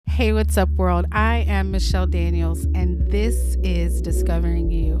Hey, what's up, world? I am Michelle Daniels, and this is Discovering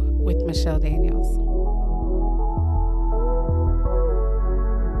You with Michelle Daniels.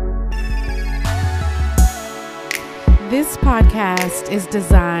 This podcast is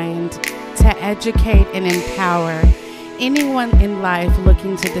designed to educate and empower anyone in life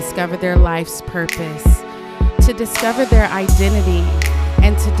looking to discover their life's purpose, to discover their identity,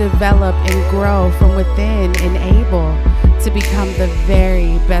 and to develop and grow from within and able to become the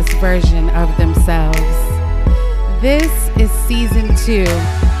very best version of themselves. This is season 2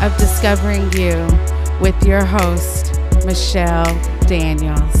 of Discovering You with your host, Michelle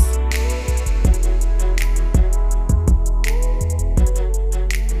Daniels.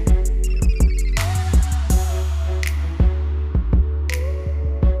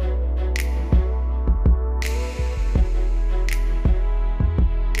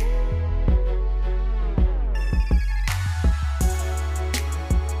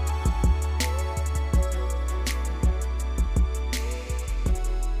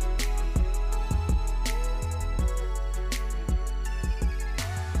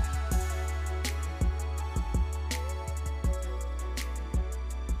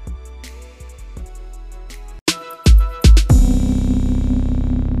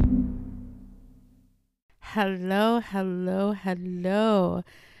 Hello,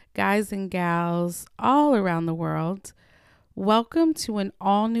 guys and gals all around the world. Welcome to an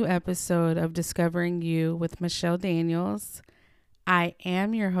all new episode of Discovering You with Michelle Daniels. I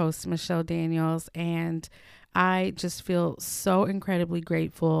am your host, Michelle Daniels, and I just feel so incredibly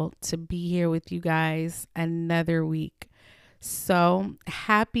grateful to be here with you guys another week. So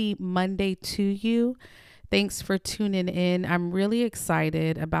happy Monday to you. Thanks for tuning in. I'm really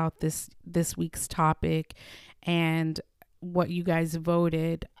excited about this week's topic and what you guys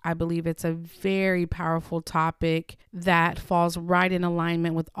voted. I believe it's a very powerful topic that falls right in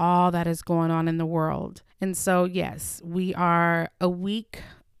alignment with all that is going on in the world. And so, yes, we are a week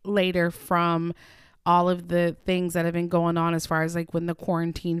later from all of the things that have been going on as far as like when the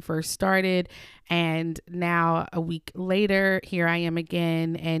quarantine first started. And now a week later, here I am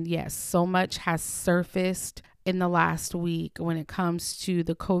again. And yes, so much has surfaced in the last week when it comes to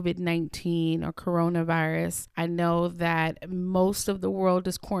the COVID-19 or coronavirus. I know that most of the world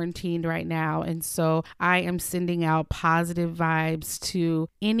is quarantined right now. And so I am sending out positive vibes to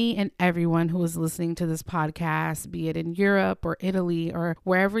any and everyone who is listening to this podcast, be it in Europe or Italy or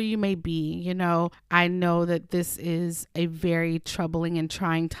wherever you may be. You know, I know that this is a very troubling and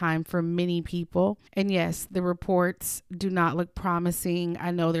trying time for many people. And yes, the reports do not look promising. I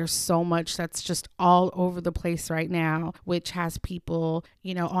know there's so much that's just all over the place right now, which has people,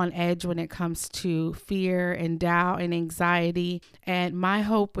 you know, on edge when it comes to fear and doubt and anxiety. And my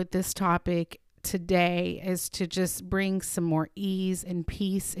hope with this topic today is to just bring some more ease and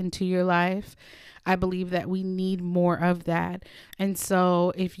peace into your life. I believe that we need more of that. And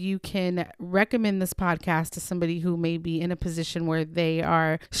so if you can recommend this podcast to somebody who may be in a position where they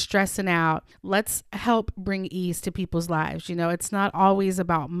are stressing out, let's help bring ease to people's lives. You know, it's not always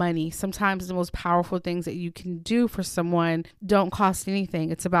about money. Sometimes the most powerful things that you can do for someone don't cost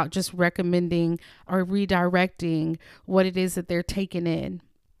anything. It's about just recommending or redirecting what it is that they're taking in.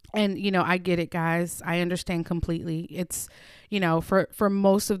 And, you know, I get it, guys. I understand completely. It's, you know, for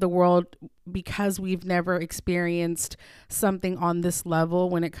most of the world, because we've never experienced something on this level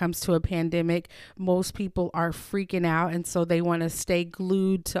when it comes to a pandemic, most people are freaking out. And so they want to stay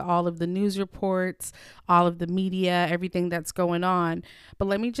glued to all of the news reports, all of the media, everything that's going on. But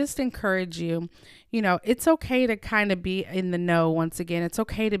let me just encourage you, you know, it's okay to kind of be in the know once again. It's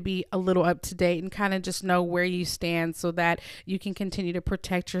okay to be a little up to date and kind of just know where you stand so that you can continue to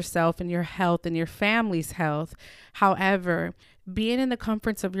protect yourself and your health and your family's health. However, being in the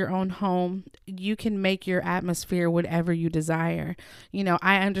comforts of your own home, you can make your atmosphere whatever you desire. You know,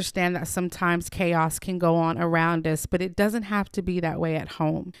 I understand that sometimes chaos can go on around us, but it doesn't have to be that way at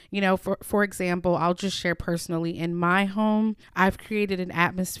home. You know, for example, I'll just share personally in my home, I've created an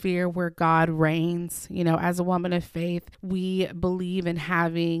atmosphere where God reigns. You know, as a woman of faith, we believe in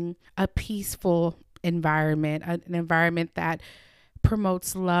having a peaceful environment, an environment that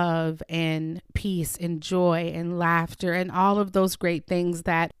promotes love and peace and joy and laughter and all of those great things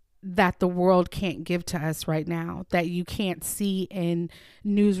that the world can't give to us right now, that you can't see in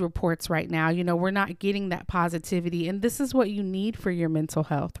news reports right now. You know, we're not getting that positivity, and this is what you need for your mental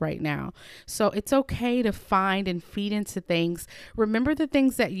health right now. So it's okay to find and feed into things. Remember the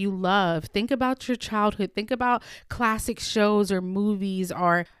things that you love. Think about your childhood. Think about classic shows or movies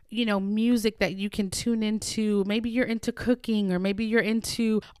or, music that you can tune into. Maybe you're into cooking, or maybe you're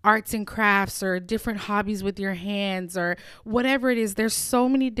into arts and crafts, or different hobbies with your hands, or whatever it is. There's so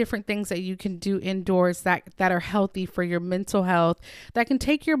many different things that you can do indoors that are healthy for your mental health, that can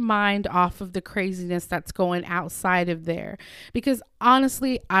take your mind off of the craziness that's going outside of there. Because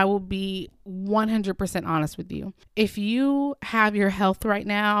honestly, I will be 100% honest with you. If you have your health right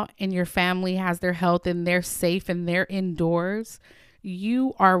now, and your family has their health, and they're safe and they're indoors,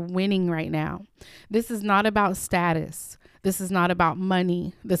 you are winning right now. This is not about status. This is not about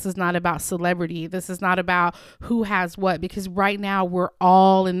money. This is not about celebrity. This is not about who has what, because right now we're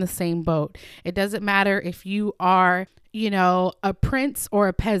all in the same boat. It doesn't matter if you are, a prince or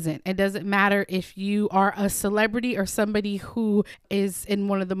a peasant. It doesn't matter if you are a celebrity or somebody who is in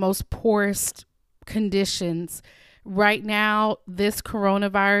one of the most poorest conditions. Right now, this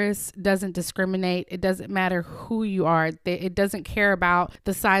coronavirus doesn't discriminate. It doesn't matter who you are. It doesn't care about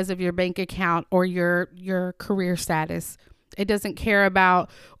the size of your bank account or your career status. It doesn't care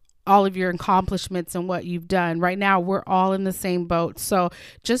about all of your accomplishments and what you've done. Right now, we're all in the same boat. So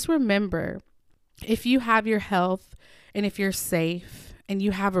just remember, if you have your health, and if you're safe, and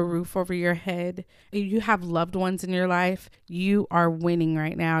you have a roof over your head, and you have loved ones in your life, you are winning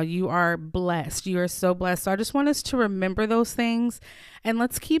right now. You are blessed. You are so blessed. So I just want us to remember those things, and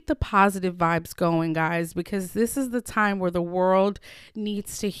let's keep the positive vibes going, guys, because this is the time where the world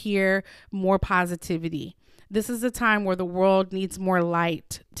needs to hear more positivity. This is the time where the world needs more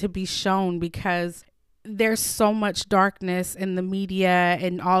light to be shown, because there's so much darkness in the media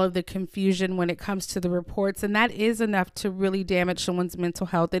and all of the confusion when it comes to the reports. And that is enough to really damage someone's mental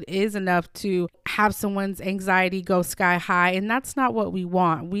health. It is enough to have someone's anxiety go sky high. And that's not what we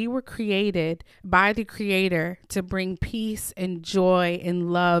want. We were created by the Creator to bring peace and joy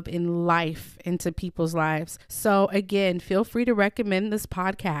and love and life into people's lives. So again, feel free to recommend this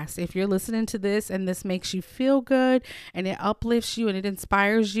podcast. If you're listening to this and this makes you feel good and it uplifts you and it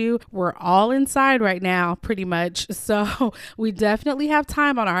inspires you, we're all inside right now, pretty much. So we definitely have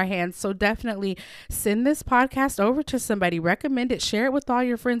time on our hands. So definitely send this podcast over to somebody, recommend it, share it with all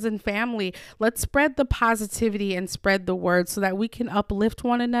your friends and family. Let's spread the positivity and spread the word so that we can uplift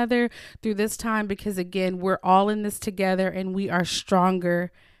one another through this time, because again, we're all in this together and we are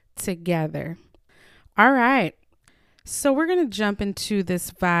stronger together. All right. So we're going to jump into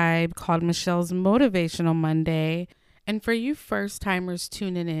this vibe called Michelle's Motivational Monday. And for you first timers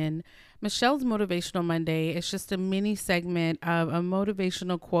tuning in, Michelle's Motivational Monday is just a mini segment of a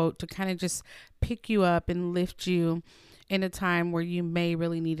motivational quote to kind of just pick you up and lift you in a time where you may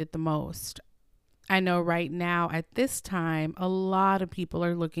really need it the most. I know right now at this time, a lot of people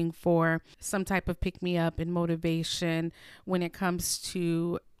are looking for some type of pick me up and motivation when it comes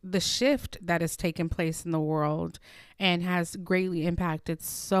to the shift that has taken place in the world and has greatly impacted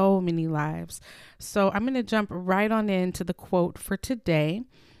so many lives. So I'm going to jump right on into the quote for today.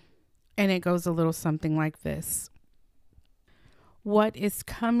 And it goes a little something like this. What is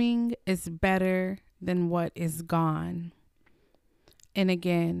coming is better than what is gone. And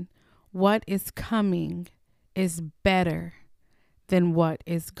again, what is coming is better than what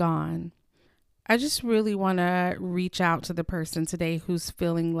is gone. I just really want to reach out to the person today who's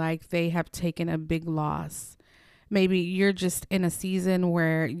feeling like they have taken a big loss. Maybe you're just in a season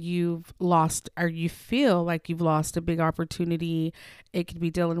where you've lost, or you feel like you've lost a big opportunity. It could be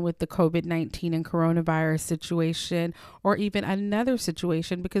dealing with the COVID-19 and coronavirus situation, or even another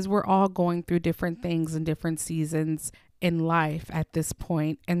situation, because we're all going through different things in different seasons in life at this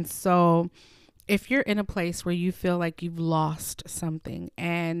point. And so if you're in a place where you feel like you've lost something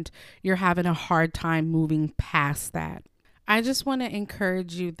and you're having a hard time moving past that, I just want to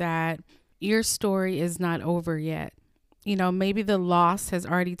encourage you that your story is not over yet. Maybe the loss has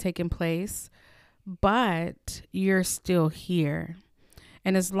already taken place, but you're still here.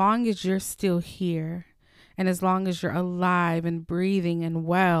 And as long as you're still here, and as long as you're alive and breathing and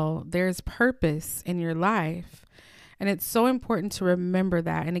well, there's purpose in your life. And it's so important to remember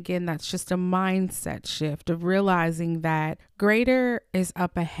that. And again, that's just a mindset shift of realizing that greater is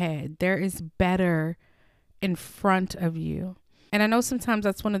up ahead. There is better in front of you. And I know sometimes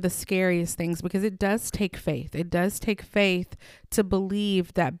that's one of the scariest things, because it does take faith. It does take faith to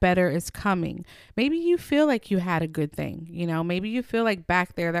believe that better is coming. Maybe you feel like you had a good thing, maybe you feel like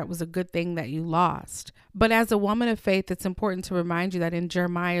back there that was a good thing that you lost. But as a woman of faith, it's important to remind you that in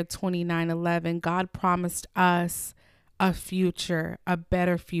Jeremiah 29:11, God promised us a future, a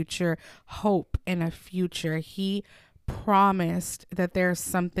better future, hope in a future. He promised that there's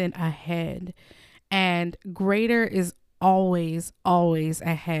something ahead, and greater is always, always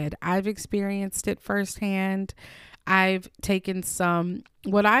ahead. I've experienced it firsthand. I've taken some,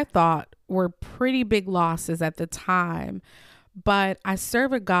 what I thought were pretty big losses at the time, but I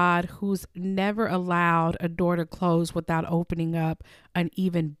serve a God who's never allowed a door to close without opening up an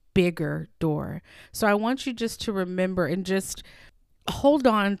even bigger door. So I want you just to remember and just hold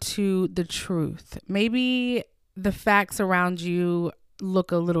on to the truth. Maybe the facts around you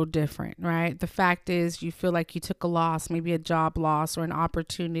look a little different, right? The fact is you feel like you took a loss, maybe a job loss or an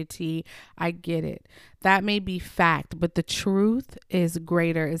opportunity. I get it. That may be fact, but the truth is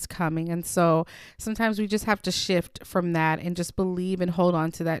greater is coming. And so sometimes we just have to shift from that and just believe and hold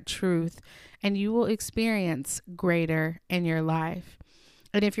on to that truth, and you will experience greater in your life.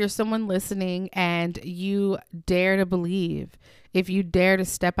 And if you're someone listening and you dare to believe, if you dare to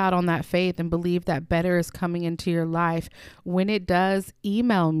step out on that faith and believe that better is coming into your life, when it does,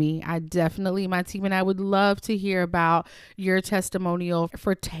 email me. My team and I would love to hear about your testimonial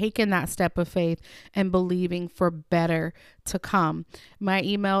for taking that step of faith and believing for better to come. My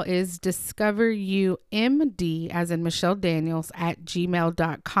email is discoverumd, as in Michelle Daniels,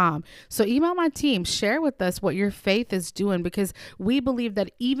 @gmail.com. So email my team, share with us what your faith is doing, because we believe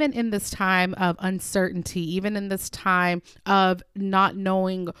that even in this time of uncertainty, even in this time of not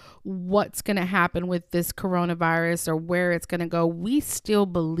knowing what's going to happen with this coronavirus or where it's going to go, we still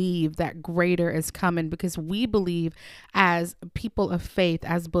believe that greater is coming, because we believe as people of faith,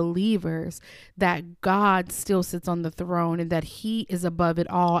 as believers, that God still sits on the throne and that he is above it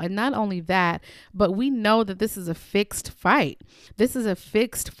all. And not only that, but we know that this is a fixed fight. This is a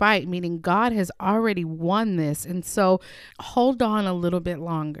fixed fight, meaning God has already won this. And so hold on a little bit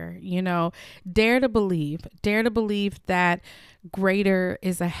longer, dare to believe that greater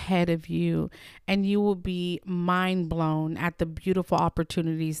is ahead of you, and you will be mind blown at the beautiful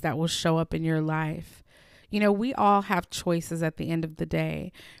opportunities that will show up in your life. We all have choices at the end of the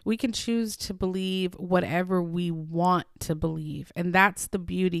day. We can choose to believe whatever we want to believe. And that's the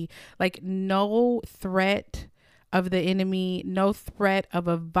beauty. Like, no threat of the enemy, no threat of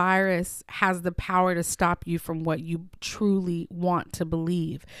a virus has the power to stop you from what you truly want to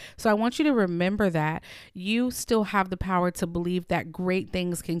believe. So I want you to remember that you still have the power to believe that great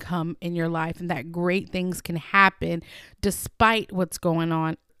things can come in your life and that great things can happen despite what's going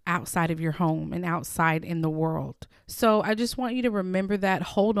on outside of your home and outside in the world. So I just want you to remember that,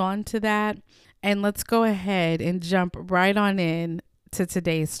 hold on to that, and let's go ahead and jump right on in to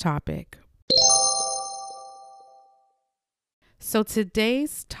today's topic. So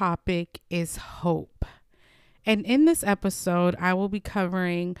today's topic is hope. And in this episode, I will be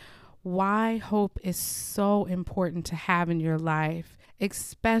covering why hope is so important to have in your life,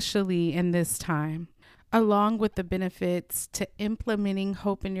 especially in this time, along with the benefits to implementing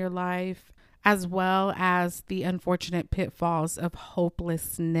hope in your life, as well as the unfortunate pitfalls of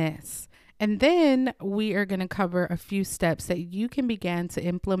hopelessness. And then we are going to cover a few steps that you can begin to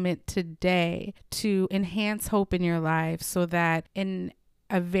implement today to enhance hope in your life, so that in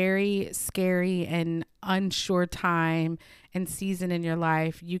a very scary and unsure time and season in your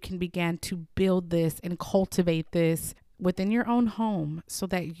life, you can begin to build this and cultivate this within your own home, so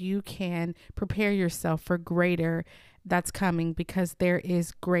that you can prepare yourself for greater that's coming, because there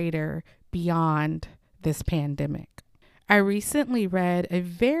is greater beyond this pandemic. I recently read a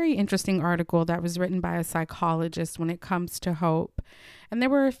very interesting article that was written by a psychologist when it comes to hope. And there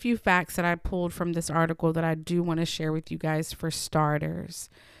were a few facts that I pulled from this article that I do want to share with you guys for starters.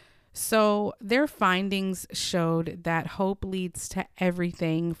 So their findings showed that hope leads to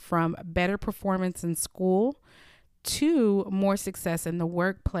everything from better performance in school to more success in the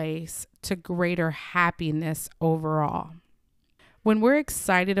workplace to greater happiness overall. When we're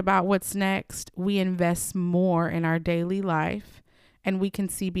excited about what's next, we invest more in our daily life and we can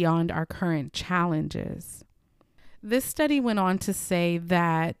see beyond our current challenges. This study went on to say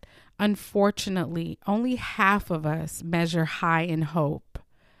that, unfortunately, only half of us measure high in hope.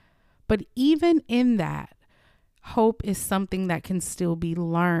 But even in that, hope is something that can still be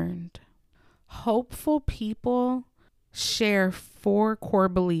learned. Hopeful people share 4 core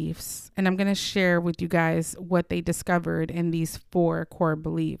beliefs, and I'm going to share with you guys what they discovered in these 4 core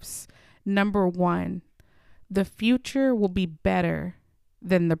beliefs. Number 1, the future will be better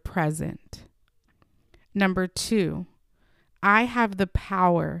than the present. Number 2, I have the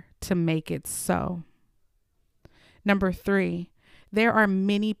power to make it so. Number 3, there are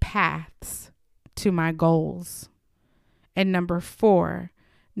many paths to my goals. And number 4,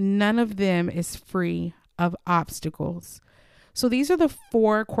 none of them is free of obstacles. So these are the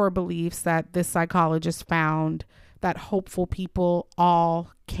 4 core beliefs that this psychologist found that hopeful people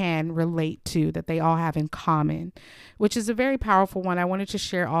all can relate to, that they all have in common, which is a very powerful one. I wanted to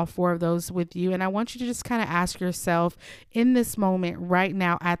share all 4 of those with you. And I want you to just kind of ask yourself in this moment right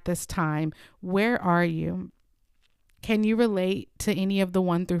now at this time, where are you? Can you relate to any of the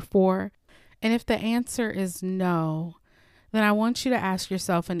 1 through 4? And if the answer is no, then I want you to ask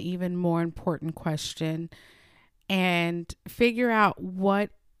yourself an even more important question and figure out what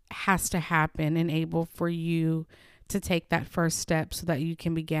has to happen and able for you to take that first step so that you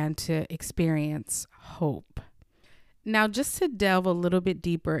can begin to experience hope. Now, just to delve a little bit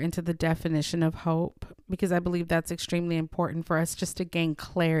deeper into the definition of hope, because I believe that's extremely important for us just to gain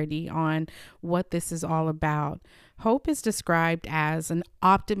clarity on what this is all about. Hope is described as an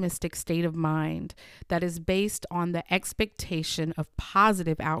optimistic state of mind that is based on the expectation of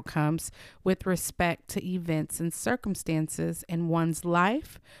positive outcomes with respect to events and circumstances in one's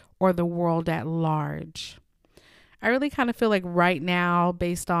life or the world at large. I really kind of feel like right now,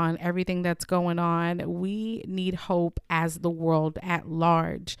 based on everything that's going on, we need hope as the world at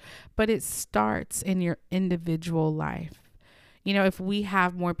large, but it starts in your individual life. You know, if we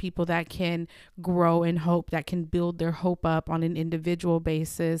have more people that can grow in hope, that can build their hope up on an individual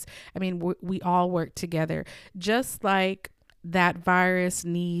basis, I mean, we all work together. Just like that virus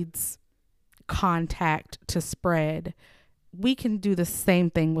needs contact to spread, we can do the same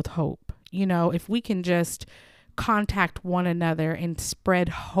thing with hope. You know, if we can just contact one another and spread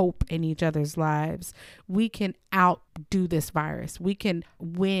hope in each other's lives, we can outdo this virus. We can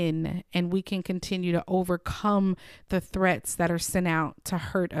win, and we can continue to overcome the threats that are sent out to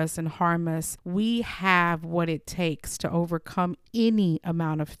hurt us and harm us. We have what it takes to overcome any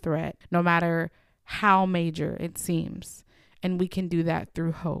amount of threat, no matter how major it seems. And we can do that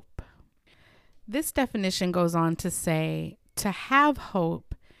through hope. This definition goes on to say, to have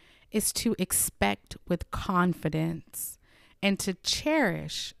hope is to expect with confidence and to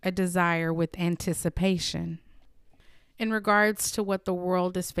cherish a desire with anticipation. In regards to what the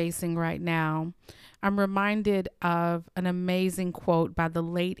world is facing right now, I'm reminded of an amazing quote by the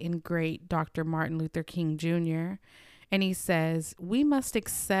late and great Dr. Martin Luther King Jr. And he says, "We must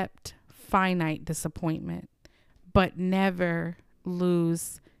accept finite disappointment, but never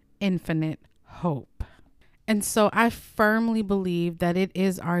lose infinite hope." And so I firmly believe that it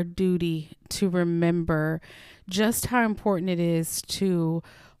is our duty to remember just how important it is to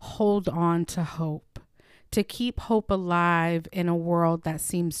hold on to hope, to keep hope alive in a world that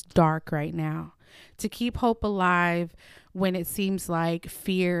seems dark right now, to keep hope alive when it seems like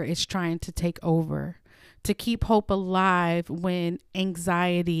fear is trying to take over, to keep hope alive when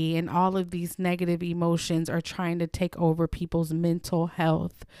anxiety and all of these negative emotions are trying to take over people's mental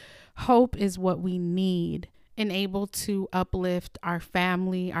health. Hope is what we need and able to uplift our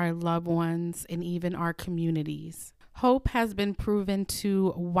family, our loved ones, and even our communities. Hope has been proven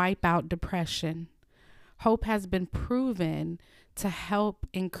to wipe out depression. Hope has been proven to help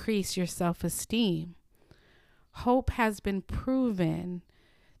increase your self-esteem. Hope has been proven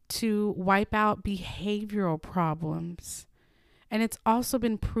to wipe out behavioral problems. And it's also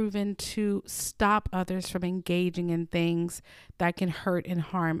been proven to stop others from engaging in things that can hurt and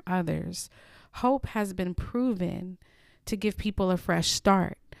harm others. Hope has been proven to give people a fresh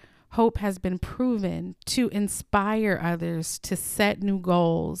start. Hope has been proven to inspire others to set new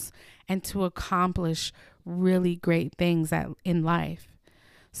goals and to accomplish really great things in life.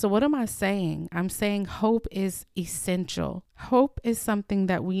 So what am I saying? I'm saying hope is essential. Hope is something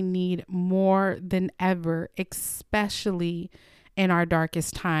that we need more than ever, especially in our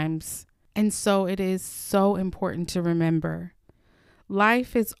darkest times. And so it is so important to remember.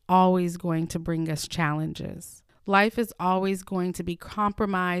 Life is always going to bring us challenges. Life is always going to be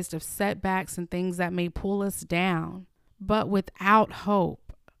compromised of setbacks and things that may pull us down. But without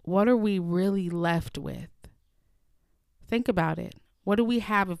hope, what are we really left with? Think about it. What do we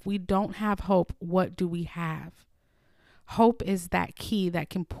have? If we don't have hope, what do we have? Hope is that key that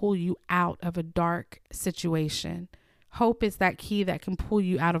can pull you out of a dark situation. Hope is that key that can pull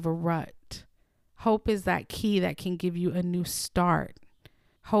you out of a rut. Hope is that key that can give you a new start.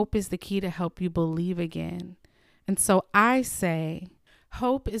 Hope is the key to help you believe again. And so I say,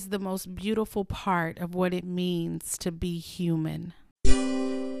 hope is the most beautiful part of what it means to be human.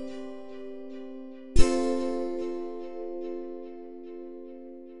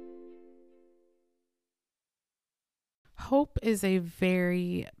 Hope is a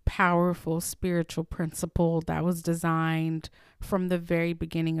very powerful spiritual principle that was designed from the very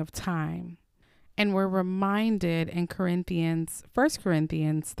beginning of time. And we're reminded in 1 Corinthians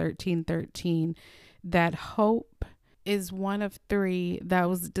 13:13, that hope is one of three that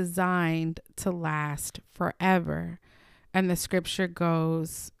was designed to last forever. And the scripture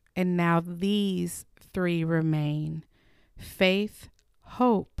goes, and now these three remain: faith,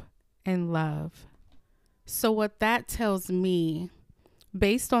 hope, and love. So what that tells me,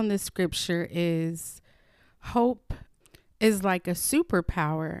 based on this scripture, is hope is like a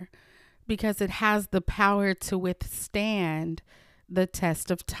superpower because it has the power to withstand the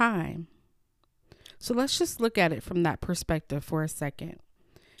test of time. So let's just look at it from that perspective for a second.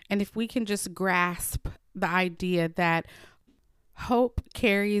 And if we can just grasp the idea that hope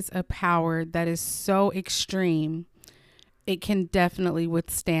carries a power that is so extreme, it can definitely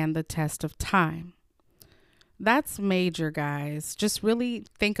withstand the test of time. That's major, guys. Just really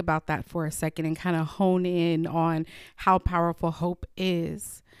think about that for a second and kind of hone in on how powerful hope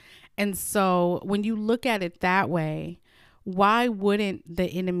is. And so when you look at it that way, why wouldn't the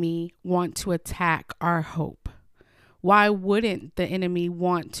enemy want to attack our hope? Why wouldn't the enemy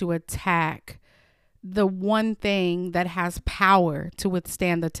want to attack the one thing that has power to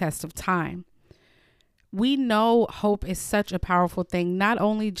withstand the test of time? We know hope is such a powerful thing, not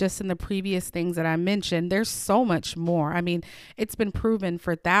only just in the previous things that I mentioned. There's so much more. I mean, it's been proven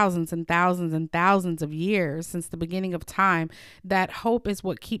for thousands and thousands and thousands of years since the beginning of time that hope is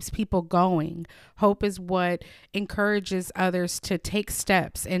what keeps people going. Hope is what encourages others to take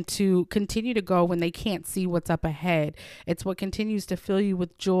steps and to continue to go when they can't see what's up ahead. It's what continues to fill you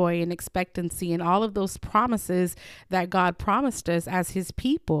with joy and expectancy and all of those promises that God promised us as his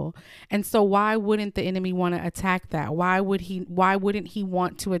people. And so why wouldn't the enemy want to attack that? Why wouldn't he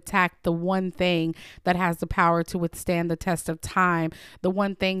want to attack the one thing that has the power to withstand the test of time, the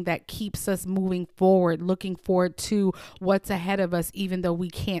one thing that keeps us moving forward, looking forward to what's ahead of us, even though we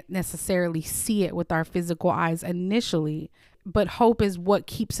can't necessarily see it with our physical eyes initially? But hope is what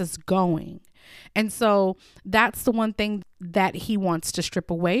keeps us going. And so that's the one thing that he wants to strip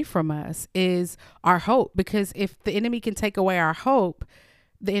away from us is our hope, because if the enemy can take away our hope,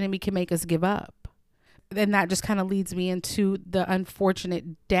 the enemy can make us give up. And that just kind of leads me into the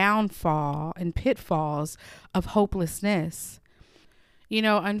unfortunate downfall and pitfalls of hopelessness. You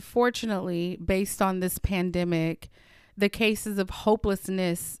know, unfortunately, based on this pandemic, the cases of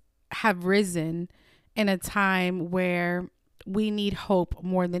hopelessness have risen in a time where we need hope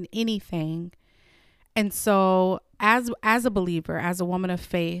more than anything. And so as a believer, as a woman of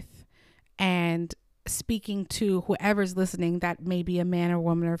faith, and speaking to whoever's listening that may be a man or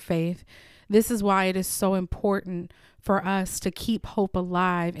woman of faith, this is why it is so important for us to keep hope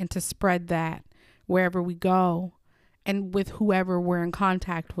alive and to spread that wherever we go and with whoever we're in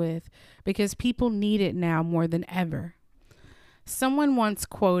contact with, because people need it now more than ever. Someone once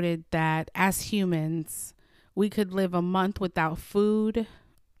quoted that as humans, we could live a month without food,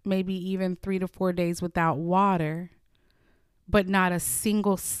 maybe even 3 to 4 days without water, but not a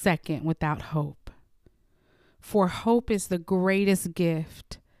single second without hope. For hope is the greatest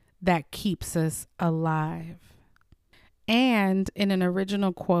gift that keeps us alive. And in an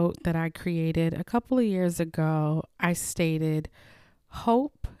original quote that I created a couple of years ago, I stated,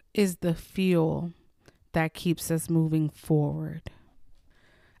 hope is the fuel that keeps us moving forward.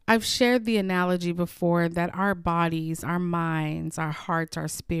 I've shared the analogy before that our bodies, our minds, our hearts, our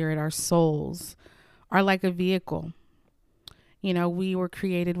spirit, our souls are like a vehicle. You know, we were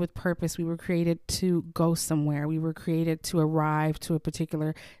created with purpose. We were created to go somewhere. We were created to arrive to a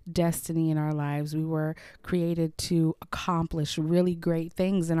particular destiny in our lives. We were created to accomplish really great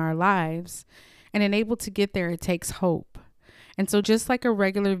things in our lives. And in able to get there, it takes hope. And so just like a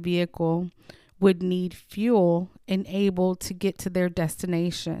regular vehicle would need fuel and able to get to their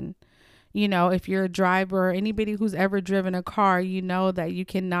destination. You know, if you're a driver or anybody who's ever driven a car, you know that you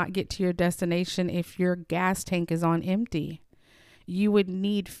cannot get to your destination if your gas tank is on empty. You would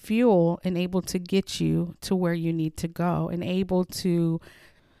need fuel and able to get you to where you need to go and able to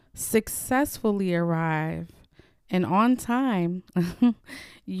successfully arrive and on time.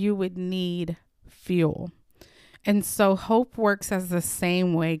 You would need fuel. And so hope works as the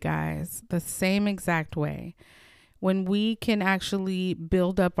same way, guys, the same exact way. When we can actually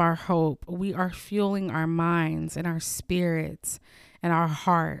build up our hope, we are fueling our minds and our spirits and our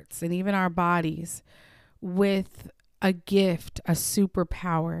hearts and even our bodies with a gift, a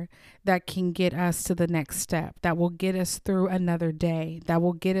superpower that can get us to the next step, that will get us through another day, that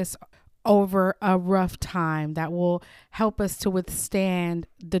will get us over a rough time, that will help us to withstand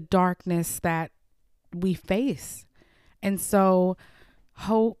the darkness that we face. And so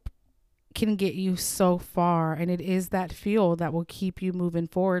hope can get you so far, and it is that fuel that will keep you moving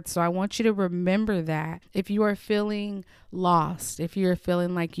forward. So I want you to remember that if you are feeling lost, if you're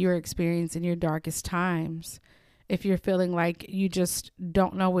feeling like you're experiencing your darkest times, if you're feeling like you just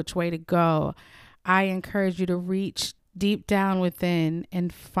don't know which way to go, I encourage you to reach deep down within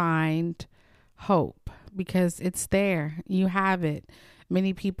and find hope, because it's there. You have it.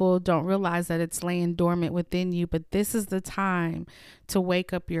 Many people don't realize that it's laying dormant within you, but this is the time to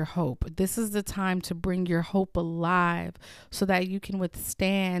wake up your hope. This is the time to bring your hope alive so that you can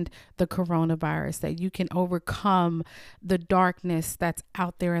withstand the coronavirus, that you can overcome the darkness that's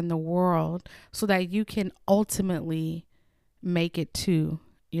out there in the world, so that you can ultimately make it to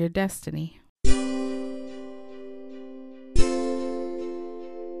your destiny.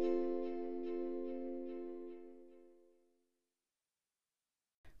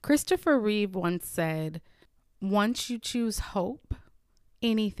 Christopher Reeve once said, "Once you choose hope,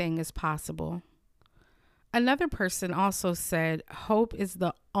 anything is possible." Another person also said, "Hope is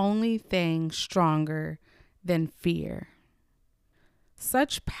the only thing stronger than fear."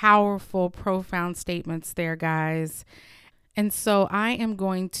 Such powerful, profound statements there, guys. And so I am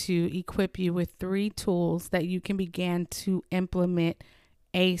going to equip you with 3 tools that you can begin to implement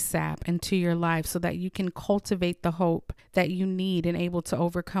ASAP into your life so that you can cultivate the hope that you need and able to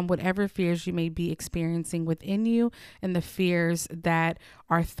overcome whatever fears you may be experiencing within you and the fears that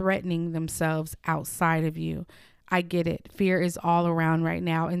are threatening themselves outside of you. I get it. Fear is all around right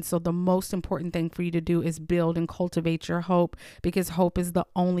now. And so the most important thing for you to do is build and cultivate your hope, because hope is the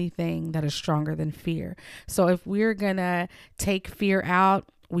only thing that is stronger than fear. So if we're going to take fear out,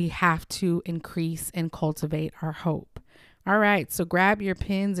 we have to increase and cultivate our hope. All right, so grab your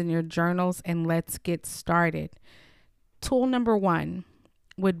pens and your journals and let's get started. Tool number 1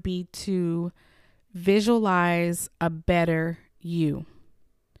 would be to visualize a better you.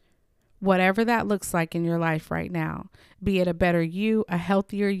 Whatever that looks like in your life right now, be it a better you, a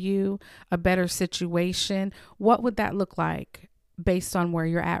healthier you, a better situation, what would that look like based on where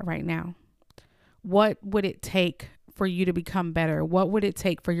you're at right now? What would it take for you to become better? What would it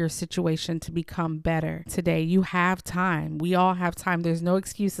take for your situation to become better today? You have time. We all have time. There's no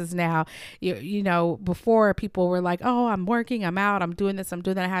excuses now. You know, before people were like, oh, I'm working, I'm out, I'm doing this, I'm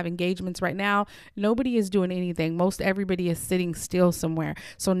doing that, I have engagements right now. Nobody is doing anything. Most everybody is sitting still somewhere.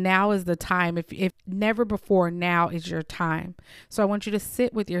 So now is the time. If never before, now is your time. So I want you to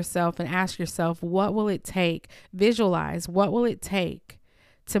sit with yourself and ask yourself, what will it take? Visualize, what will it take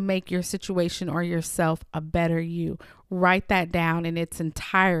to make your situation or yourself a better you? Write that down in its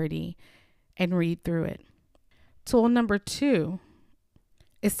entirety and read through it. Tool number 2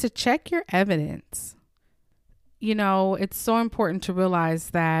 is to check your evidence. You know, it's so important to realize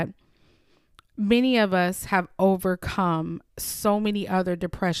that many of us have overcome so many other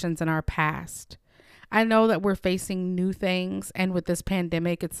depressions in our past. I know that we're facing new things, and with this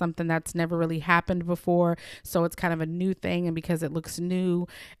pandemic, it's something that's never really happened before. So it's kind of a new thing. And because it looks new,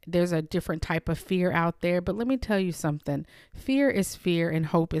 there's a different type of fear out there. But let me tell you something. Fear is fear and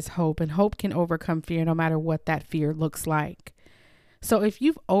hope is hope. And hope can overcome fear no matter what that fear looks like. So if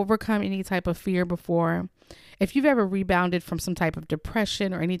you've overcome any type of fear before, if you've ever rebounded from some type of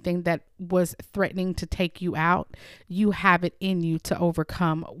depression or anything that was threatening to take you out, you have it in you to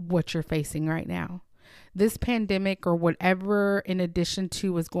overcome what you're facing right now. This pandemic or whatever in addition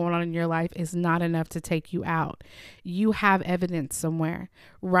to what's going on in your life is not enough to take you out. You have evidence somewhere.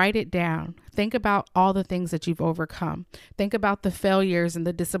 Write it down. Think about all the things that you've overcome. Think about the failures and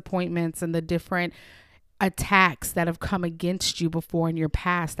the disappointments and the different attacks that have come against you before in your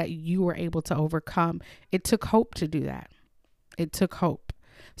past that you were able to overcome. It took hope to do that. It took hope.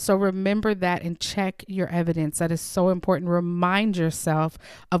 So remember that and check your evidence. That is so important. Remind yourself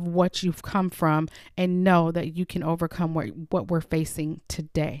of what you've come from and know that you can overcome what we're facing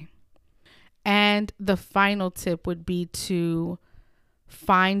today. And the final tip would be to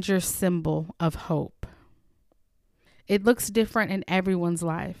find your symbol of hope. It looks different in everyone's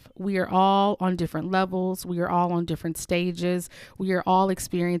life. We are all on different levels. We are all on different stages. We are all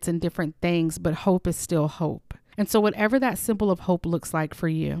experiencing different things, but hope is still hope. And so whatever that symbol of hope looks like for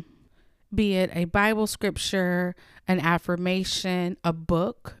you, be it a Bible scripture, an affirmation, a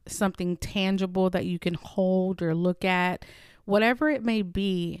book, something tangible that you can hold or look at, whatever it may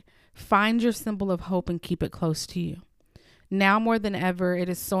be, find your symbol of hope and keep it close to you. Now more than ever, it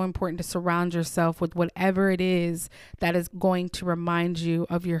is so important to surround yourself with whatever it is that is going to remind you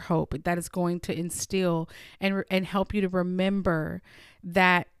of your hope, that is going to instill and help you to remember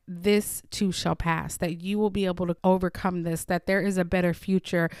that this too shall pass, that you will be able to overcome this, that there is a better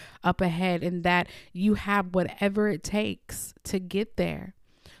future up ahead, and that you have whatever it takes to get there.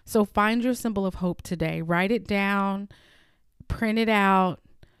 So find your symbol of hope today. Write it down, print it out,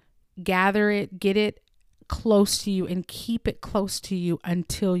 gather it, get it close to you, and keep it close to you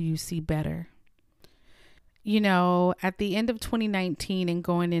until you see better. At the end of 2019 and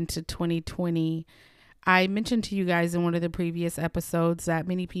going into 2020, I mentioned to you guys in one of the previous episodes that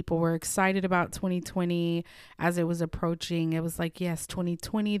many people were excited about 2020 as it was approaching. It was like, yes,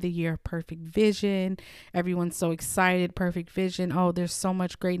 2020, the year of perfect vision. Everyone's so excited, perfect vision. Oh, there's so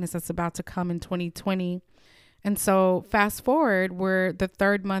much greatness that's about to come in 2020. And so fast forward, we're the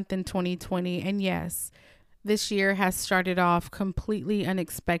third month in 2020. And yes, this year has started off completely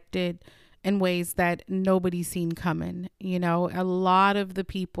unexpected in ways that nobody's seen coming. A lot of the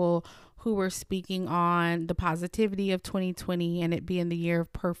people who were speaking on the positivity of 2020 and it being the year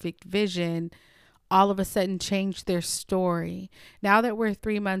of perfect vision, all of a sudden changed their story. Now that we're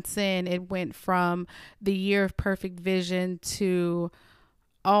 3 months in, it went from the year of perfect vision to,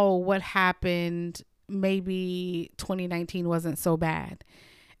 oh, what happened? Maybe 2019 wasn't so bad.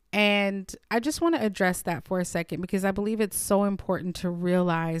 And I just want to address that for a second because I believe it's so important to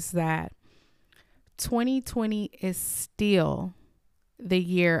realize that 2020 is still the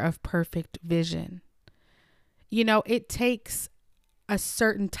year of perfect vision. It takes a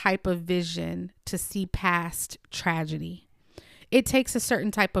certain type of vision to see past tragedy. It takes a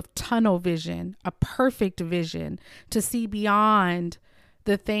certain type of tunnel vision, a perfect vision, to see beyond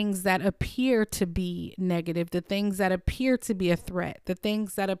the things that appear to be negative, the things that appear to be a threat, the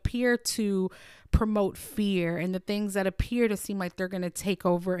things that appear to promote fear, and the things that appear to seem like they're going to take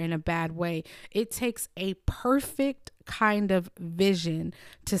over in a bad way. It takes a perfect kind of vision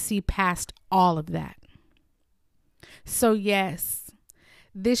to see past all of that. So yes,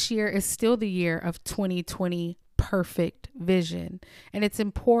 this year is still the year of 2020 perfect vision. And it's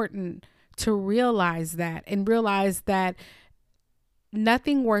important to realize that and realize that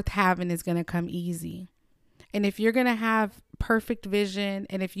nothing worth having is going to come easy. And if you're going to have perfect vision,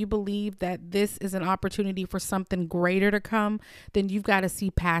 and if you believe that this is an opportunity for something greater to come, then you've got to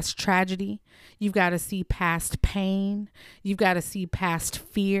see past tragedy. You've got to see past pain. You've got to see past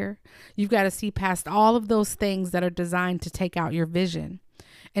fear. You've got to see past all of those things that are designed to take out your vision.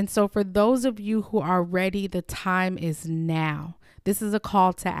 And so for those of you who are ready, the time is now. This is a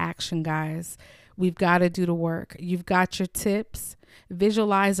call to action, guys. We've got to do the work. You've got your tips.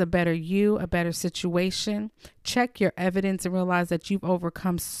 Visualize a better you, a better situation. Check your evidence and realize that you've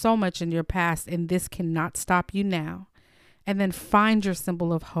overcome so much in your past and this cannot stop you now. And then find your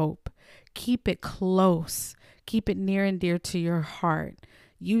symbol of hope. Keep it close. Keep it near and dear to your heart.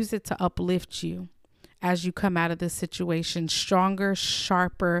 Use it to uplift you as you come out of this situation stronger,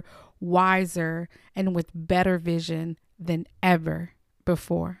 sharper, wiser, and with better vision than ever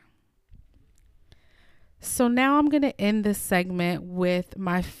before. So now I'm going to end this segment with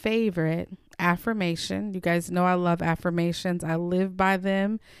my favorite affirmation. You guys know I love affirmations. I live by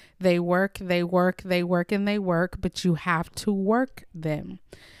them. They work, they work, they work, and they work, but you have to work them.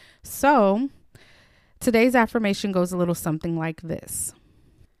 So today's affirmation goes a little something like this.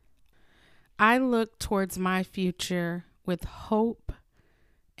 I look towards my future with hope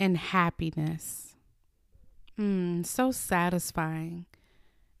and happiness. So satisfying.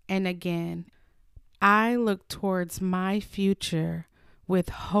 And again, I look towards my future with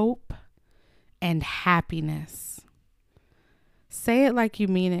hope and happiness. Say it like you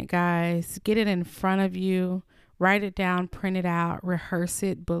mean it, guys. Get it in front of you. Write it down, print it out, rehearse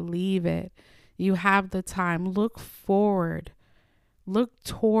it, believe it. You have the time. Look forward. Look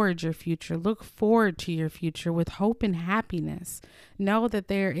toward your future. Look forward to your future with hope and happiness. Know that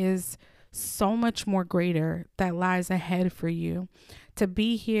there is so much more greater that lies ahead for you. To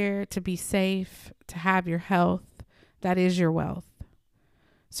be here, to be safe, to have your health, that is your wealth.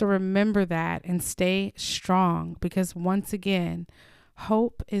 So remember that and stay strong because once again,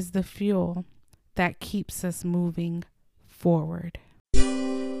 hope is the fuel that keeps us moving forward.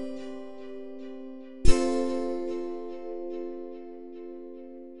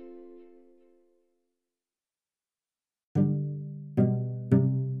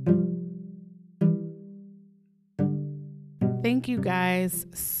 Thank you guys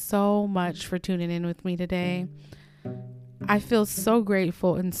so much for tuning in with me today. I feel so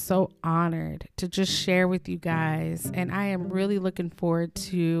grateful and so honored to just share with you guys. And I am really looking forward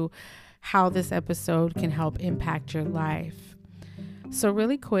to how this episode can help impact your life. So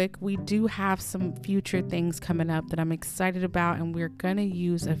really quick, we do have some future things coming up that I'm excited about, and we're going to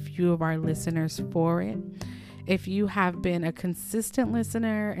use a few of our listeners for it. If you have been a consistent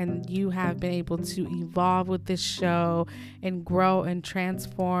listener and you have been able to evolve with this show and grow and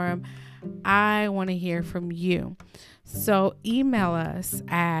transform, I want to hear from you. So email us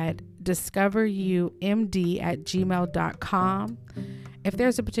at discoverumd@gmail.com If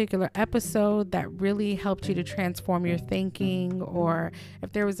there's a particular episode that really helped you to transform your thinking, or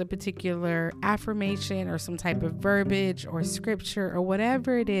if there was a particular affirmation or some type of verbiage or scripture or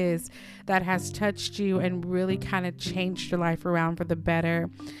whatever it is that has touched you and really kind of changed your life around for the better,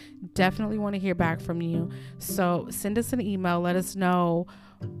 definitely want to hear back from you. So send us an email. Let us know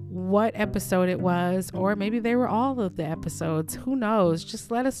what episode it was, or maybe they were all of the episodes. Who knows? Just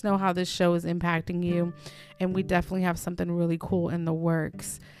let us know how this show is impacting you. And we definitely have something really cool in the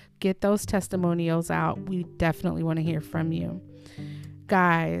works. Get those testimonials out. We definitely want to hear from you.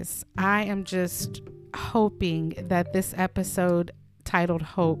 Guys, I am just hoping that this episode titled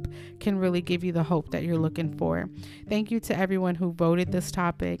Hope can really give you the hope that you're looking for. Thank you to everyone who voted this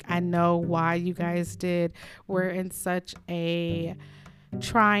topic. I know why you guys did. We're in such a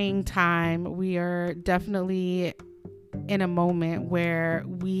trying time. We are definitely in a moment where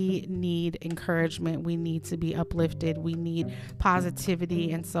we need encouragement. We need to be uplifted. We need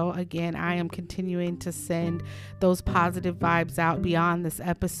positivity. And so again, I am continuing to send those positive vibes out beyond this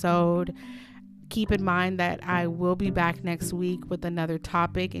episode. Keep in mind that I will be back next week with another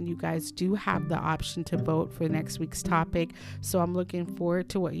topic, and you guys do have the option to vote for next week's topic. So I'm looking forward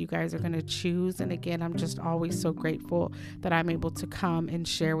to what you guys are going to choose. And again, I'm just always so grateful that I'm able to come and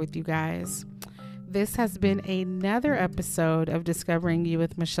share with you guys. This has been another episode of Discovering You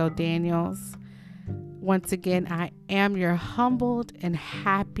with Michelle Daniels. Once again, I am your humbled and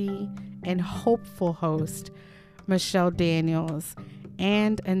happy and hopeful host, Michelle Daniels.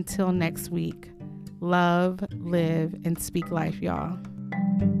 And until next week, love, live, and speak life, y'all.